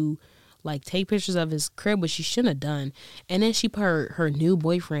to like take pictures of his crib, which she shouldn't have done. And then she put her new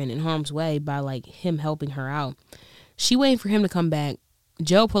boyfriend in harm's way by like him helping her out. She waiting for him to come back.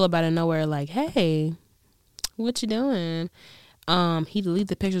 Joe pull up out of nowhere like, hey, what you doing? He deleted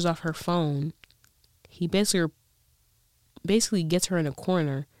the pictures off her phone. He basically gets her in a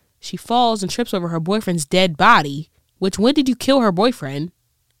corner. She falls and trips over her boyfriend's dead body, which when did you kill her boyfriend?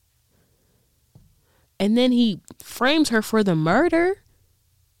 And then he frames her for the murder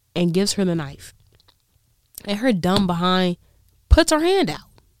and gives her the knife. And her dumb behind puts her hand out.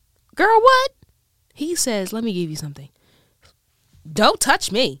 Girl, what? He says, let me give you something. Don't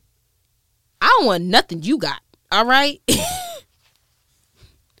touch me. I don't want nothing you got. All right?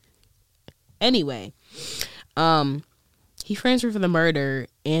 Anyway, he frames her for the murder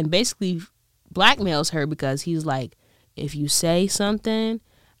and basically blackmails her because he's like, if you say something,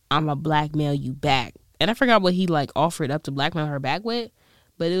 I'm going to blackmail you back. And I forgot what he like offered up to blackmail her back with,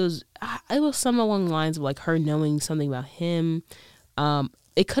 but it was something along the lines of like her knowing something about him.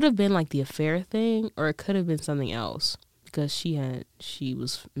 It could have been like the affair thing, or it could have been something else because she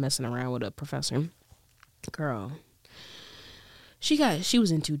was messing around with a professor. Girl, she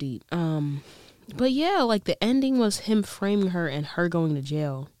was in too deep. But yeah, like the ending was him framing her and her going to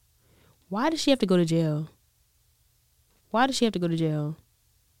jail. Why does she have to go to jail? Why does she have to go to jail?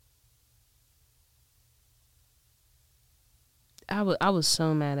 I was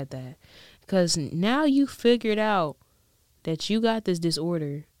so mad at that because now you figured out that you got this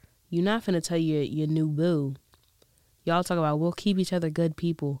disorder. You're not finna tell your new boo. Y'all talk about we'll keep each other good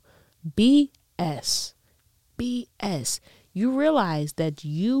people. BS. You realize that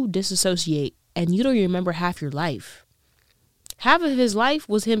you disassociate and you don't even remember half your life. Half of his life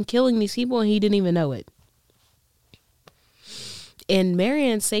was him killing these people and he didn't even know it. And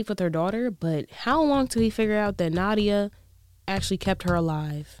Marianne's safe with her daughter, but how long till he figure out that Nadia actually kept her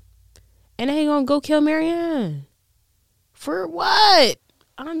alive? And then he gonna go kill Marianne. For what?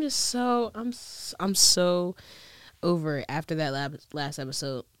 I'm so over it after that last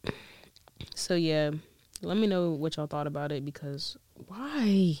episode. So yeah, let me know what y'all thought about it because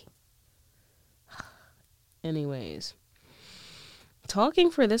why? Anyways,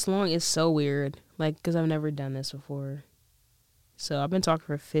 talking for this long is so weird. Like, because I've never done this before. So I've been talking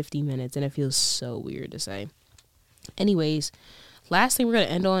for 50 minutes and it feels so weird to say. Anyways, last thing we're going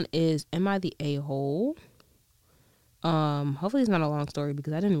to end on is, am I the a-hole? Hopefully it's not a long story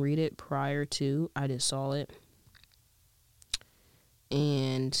because I didn't read it prior to. I just saw it.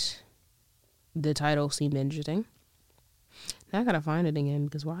 And the title seemed interesting. Now I got to find it again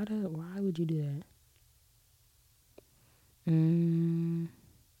because why would you do that?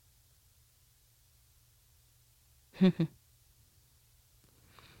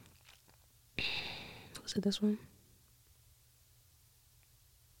 Was it this one?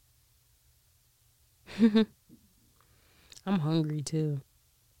 I'm hungry too.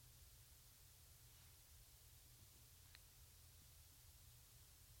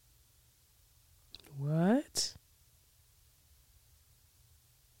 What?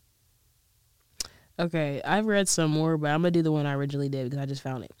 Okay, I've read some more, but I'm going to do the one I originally did because I just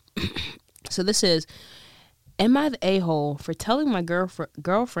found it. So this is, am I the a-hole for telling my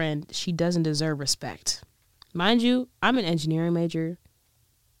girlfriend she doesn't deserve respect? Mind you, I'm an engineering major.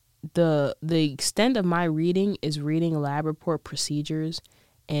 The extent of my reading is reading lab report procedures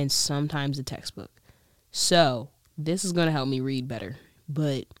and sometimes a textbook. So this is going to help me read better,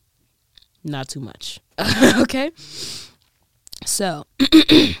 but not too much. Okay? So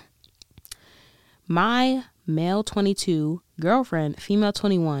my male 22 girlfriend, female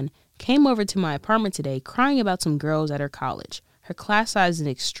 21, came over to my apartment today crying about some girls at her college. Her class size is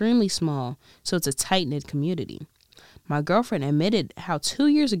extremely small, so it's a tight-knit community. My girlfriend admitted how 2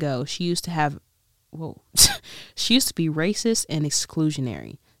 years ago she used to she used to be racist and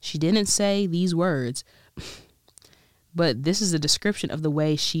exclusionary. She didn't say these words, but this is a description of the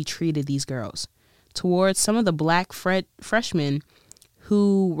way she treated these girls towards some of the black freshmen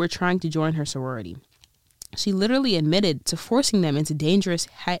who were trying to join her sorority. She literally admitted to forcing them into dangerous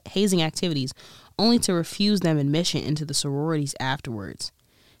hazing activities only to refuse them admission into the sororities afterwards.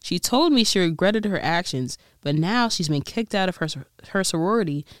 She told me she regretted her actions, but now she's been kicked out of her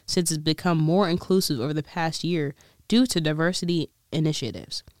sorority since it's become more inclusive over the past year due to diversity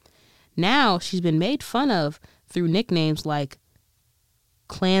initiatives. Now she's been made fun of through nicknames like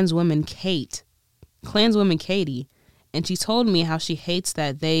Klanswoman Katie, and she told me how she hates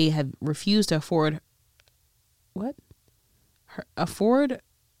that they have refused to afford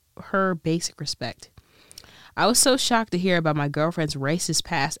her basic respect. I was so shocked to hear about my girlfriend's racist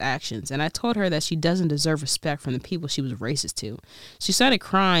past actions, and I told her that she doesn't deserve respect from the people she was racist to. She started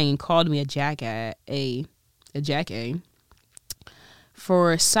crying and called me a jackass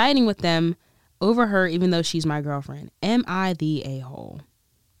for siding with them over her, even though she's my girlfriend. Am I the a-hole?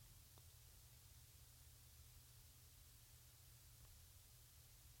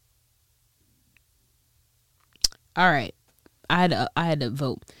 All right. I had to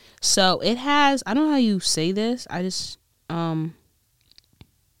vote. So it has, I don't know how you say this. I just don't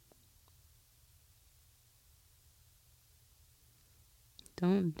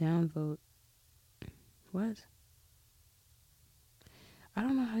downvote. What? I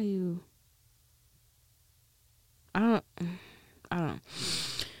don't know how you I don't know.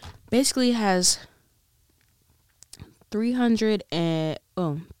 Basically it has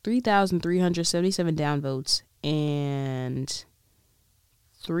 3,377 downvotes and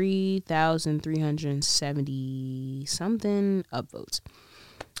 3,370 something upvotes.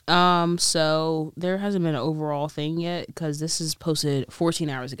 So there hasn't been an overall thing yet because this is posted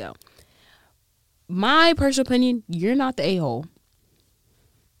 14 hours ago. My personal opinion, you're not the a-hole.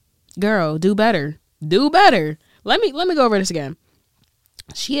 Girl, do better. Do better. Let me go over this again.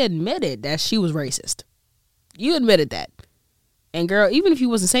 She admitted that she was racist. You admitted that. And girl, even if you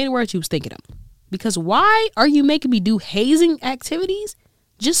wasn't saying the words, you was thinking them. Because why are you making me do hazing activities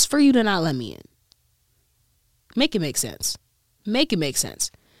just for you to not let me in? Make it make sense. Make it make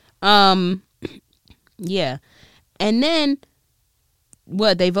sense. Yeah. And then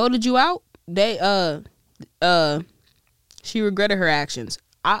what, they voted you out? She regretted her actions.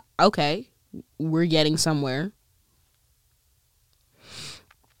 Okay. We're getting somewhere.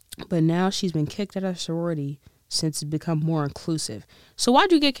 But now she's been kicked out of sorority since it's become more inclusive. So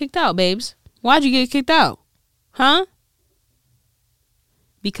why'd you get kicked out, babes? Why'd you get kicked out? Huh?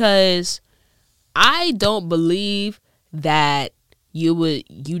 Because I don't believe that you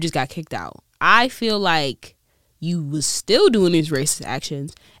just got kicked out. I feel like you was still doing these racist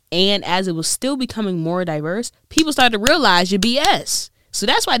actions, and as it was still becoming more diverse, people started to realize your BS. So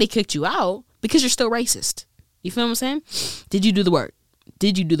that's why they kicked you out, because you're still racist. You feel what I'm saying? Did you do the work?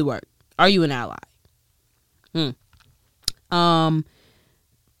 Did you do the work? Are you an ally?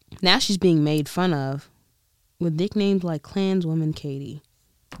 Now she's being made fun of with nicknames like Klanswoman Katie.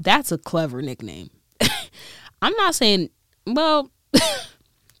 That's a clever nickname. I'm not saying, well,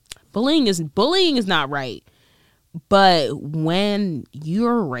 bullying is not right. But when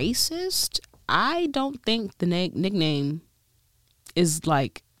you're racist, I don't think the nickname is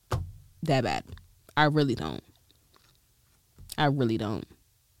like that bad. I really don't.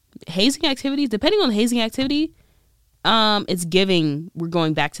 Hazing activities, depending on the hazing activity, it's giving, we're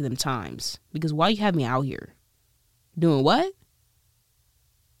going back to them times. Because why you have me out here? Doing what?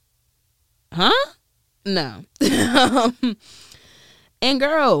 Huh? No. And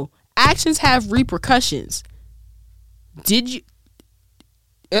girl, actions have repercussions. Did you?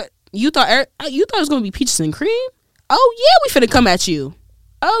 You thought it was gonna be peaches and cream? Oh yeah, we finna come at you.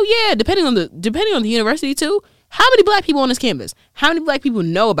 Oh yeah, depending on the university too. How many black people on this campus? How many black people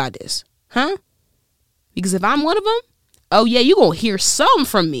know about this? Huh? Because if I'm one of them, oh yeah, you gonna hear some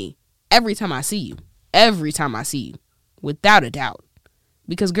from me every time I see you. Every time I see you, without a doubt.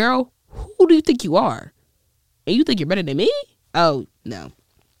 Because girl, who do you think you are? And you think you're better than me? Oh no.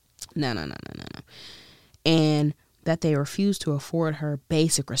 And that they refuse to afford her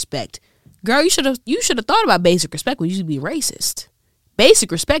basic respect. Girl, you should have thought about basic respect when you used to be racist.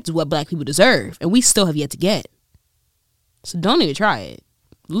 Basic respect is what black people deserve, and we still have yet to get. So don't even try it.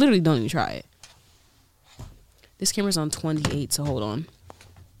 Literally don't even try it. This camera's on 28, so hold on.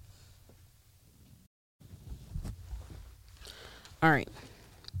 All right.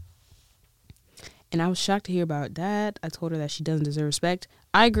 And I was shocked to hear about that. I told her that she doesn't deserve respect.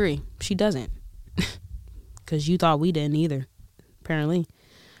 I agree. She doesn't. Because you thought we didn't either, apparently.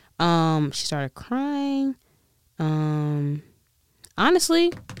 She started crying.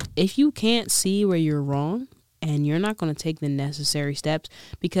 Honestly, if you can't see where you're wrong and you're not going to take the necessary steps,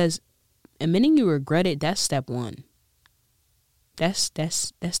 because admitting you regret it, that's step 1. That's step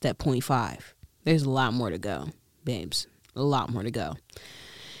 0.5. There's a lot more to go, babes. A lot more to go.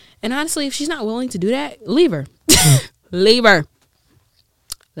 And honestly, if she's not willing to do that, leave her. Leave her.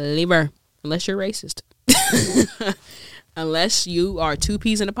 Leave her. Unless you're racist. Unless you are 2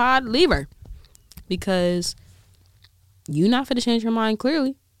 peas in a pod, leave her. Because you not finna change her mind,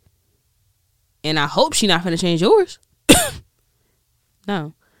 clearly. And I hope she not finna change yours.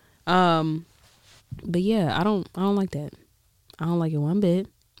 No. But yeah, I don't like that. I don't like it one bit.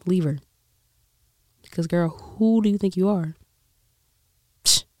 Leave her. Because girl, who do you think you are?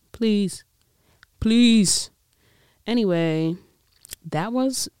 Psh, please. Please. Anyway, that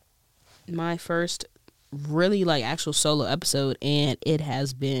was my first really like actual solo episode, and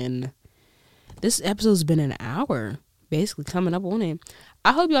this episode's been an hour basically coming up on it.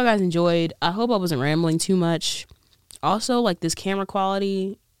 I hope y'all guys enjoyed. I hope I wasn't rambling too much. Also, like, this camera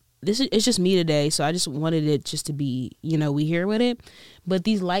quality, it's just me today, so I just wanted it just to be, we here with it. But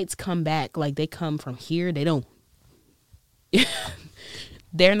these lights come back, like, they come from here. They don't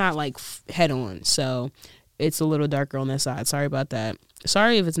they're not like head on, so it's a little darker on that side. Sorry about that.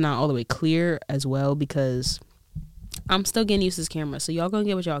 Sorry if it's not all the way clear as well, because I'm still getting used to this camera. So y'all gonna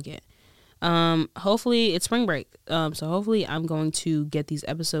get what y'all get. Hopefully it's spring break. So hopefully I'm going to get these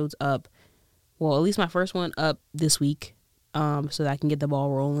episodes up. Well, at least my first one up this week. So that I can get the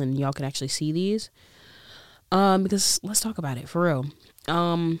ball rolling and y'all can actually see these. Because let's talk about it for real.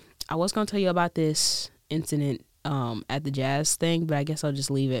 I was gonna tell you about this incident at the jazz thing, but I guess I'll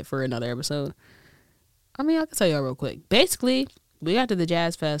just leave it for another episode. I mean, I can tell y'all real quick. Basically, we got to the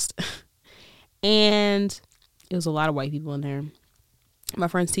Jazz Fest, and it was a lot of white people in there. My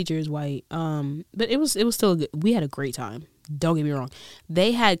friend's teacher is white, but it was still good. We had a great time. Don't get me wrong.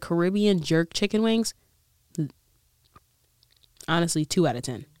 They had Caribbean jerk chicken wings. Honestly, 2 out of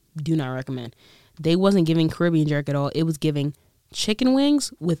 10. Do not recommend. They wasn't giving Caribbean jerk at all. It was giving chicken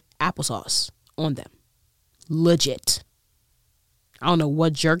wings with applesauce on them. Legit. I don't know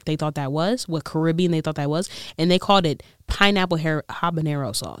what jerk they thought that was, what Caribbean they thought that was, and they called it pineapple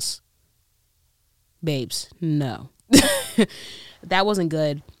habanero sauce. Babes, no. That wasn't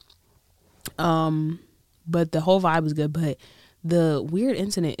good. But the whole vibe was good. But the weird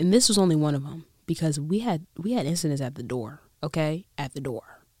incident, and this was only one of them, because we had incidents at the door, okay? At the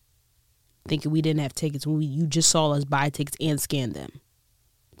door. Thinking we didn't have tickets when you just saw us buy tickets and scan them.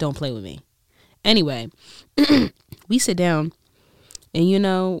 Don't play with me. Anyway, we sit down. And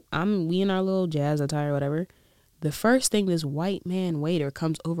we in our little jazz attire, whatever. The first thing this white man waiter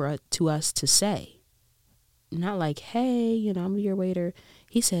comes over to us to say, not like, hey, I'm your waiter.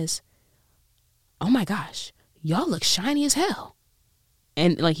 He says, oh my gosh, y'all look shiny as hell.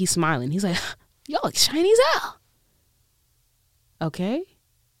 And like, he's smiling. He's like, y'all look shiny as hell. Okay.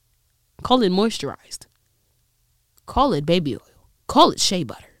 Call it moisturized. Call it baby oil. Call it shea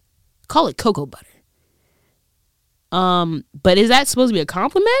butter. Call it cocoa butter. But is that supposed to be a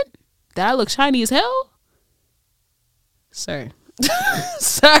compliment? That I look shiny as hell? Sir.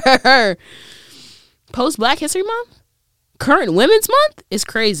 Sir. Post Black History Month? Current Women's Month? Is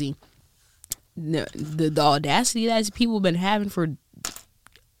crazy. The audacity that people have been having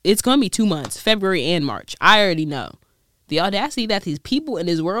it's going to be 2 months, February and March. I already know. The audacity that these people in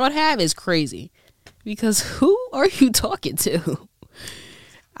this world have is crazy. Because who are you talking to?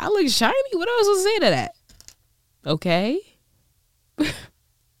 I look shiny? What else to say to that? Okay.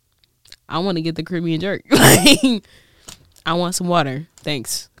 I want to get the Caribbean jerk. I want some water.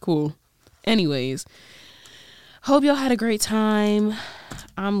 Thanks. Cool. Anyways, hope y'all had a great time.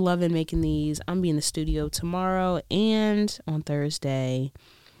 I'm loving making these. I'm gonna be in the studio tomorrow and on Thursday.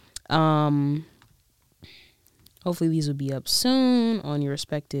 Hopefully these will be up soon on your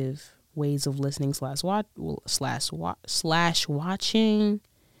respective ways of listening slash watching.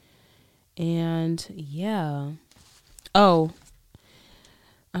 And yeah. Oh,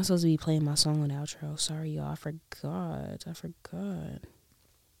 I'm supposed to be playing my song on the outro. Sorry, y'all. I forgot.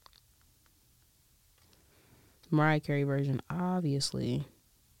 Mariah Carey version, obviously.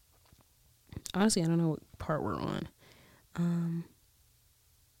 Honestly, I don't know what part we're on.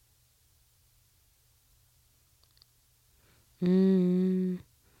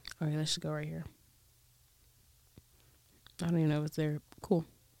 All right, let's just go right here. I don't even know if it's there. Cool.